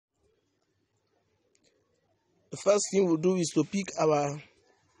The first thing we'll do is to pick our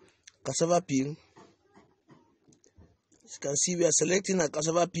cassava peel. As you can see, we are selecting a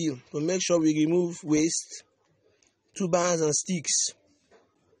cassava peel to make sure we remove waste, tubers and sticks.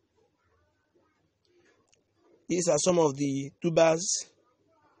 These are some of the tubers,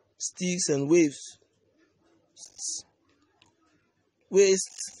 sticks and waste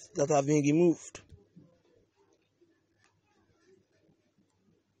that have been removed.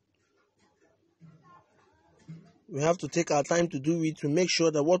 We have to take our time to do it to make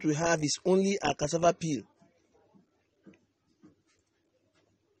sure that what we have is only a cassava peel.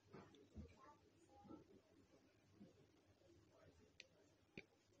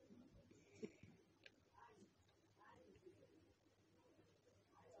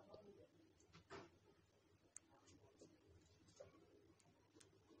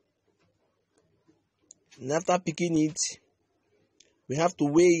 And after picking it, we have to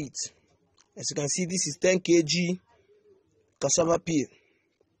weigh it. As you can see, this is 10 kg cassava peel.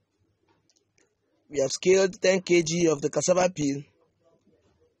 We have scaled 10 kg of the cassava peel.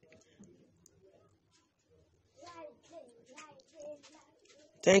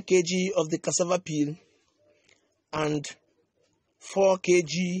 (10 kg of the cassava peel) and 4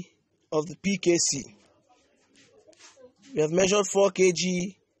 kg of the PKC. We have measured 4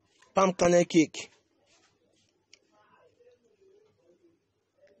 kg palm kernel cake.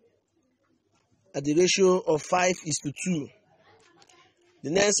 At the ratio of 5:2. The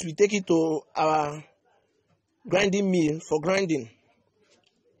next, we take it to our grinding mill for grinding.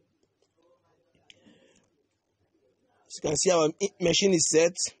 As you can see, our machine is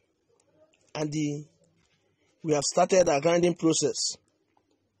set and we have started our grinding process.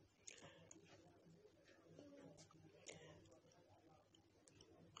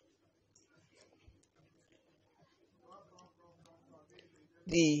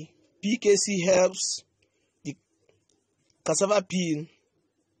 The PKC helps the cassava peel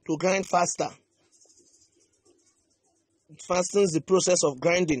to grind faster. It fastens the process of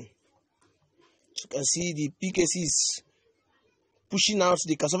grinding. As you can see, the PKC is pushing out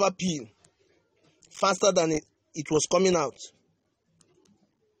the cassava peel faster than it was coming out.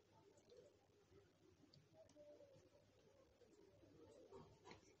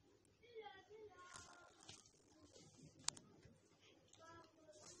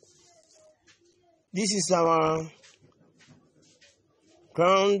 This is our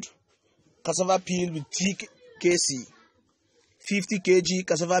ground cassava peel with PKC. 50 kg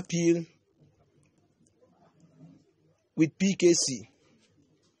cassava peel with PKC.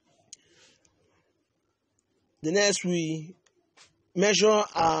 The next, we measure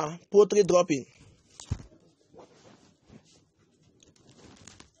our poultry dropping.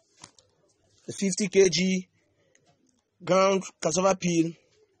 The 50 kg ground cassava peel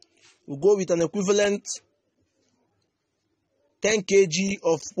will go with an equivalent 10 kg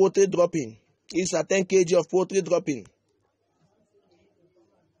of poultry dropping. These are 10 kg of poultry dropping.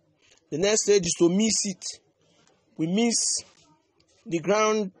 The next stage is to mix it. We mix the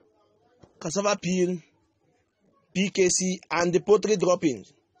ground cassava peel, PKC and the poultry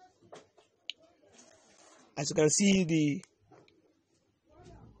droppings. As you can see, the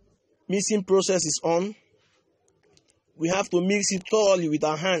mixing process is on. We have to mix it thoroughly with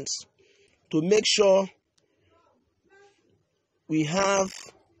our hands to make sure we have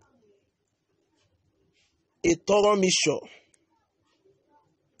a thorough mixture.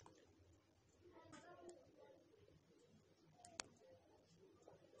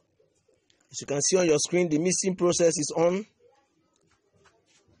 As you can see on your screen, the mixing process is on.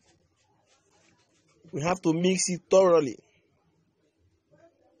 We have to mix it thoroughly.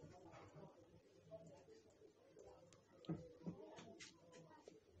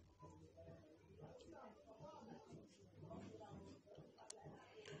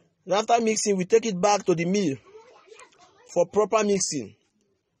 And after mixing, we take it back to the mill for proper mixing.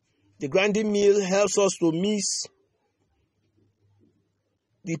 The grinding mill helps us to mix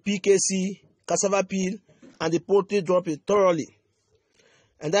the PKC, cassava peel, and the poultry dropping thoroughly.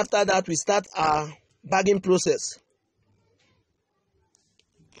 And after that, we start our bagging process.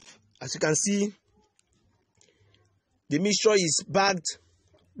 As you can see, the mixture is bagged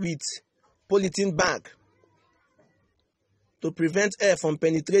with polythene bag to prevent air from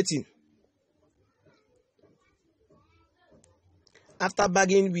penetrating. After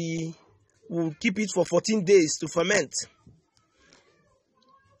bagging, we will keep it for 14 days to ferment.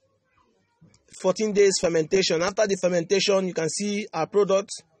 14 days fermentation. After the fermentation, you can see our product.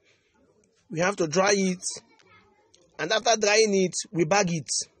 We have to dry it, and after drying it, we bag it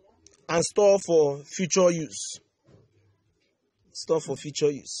and store for future use.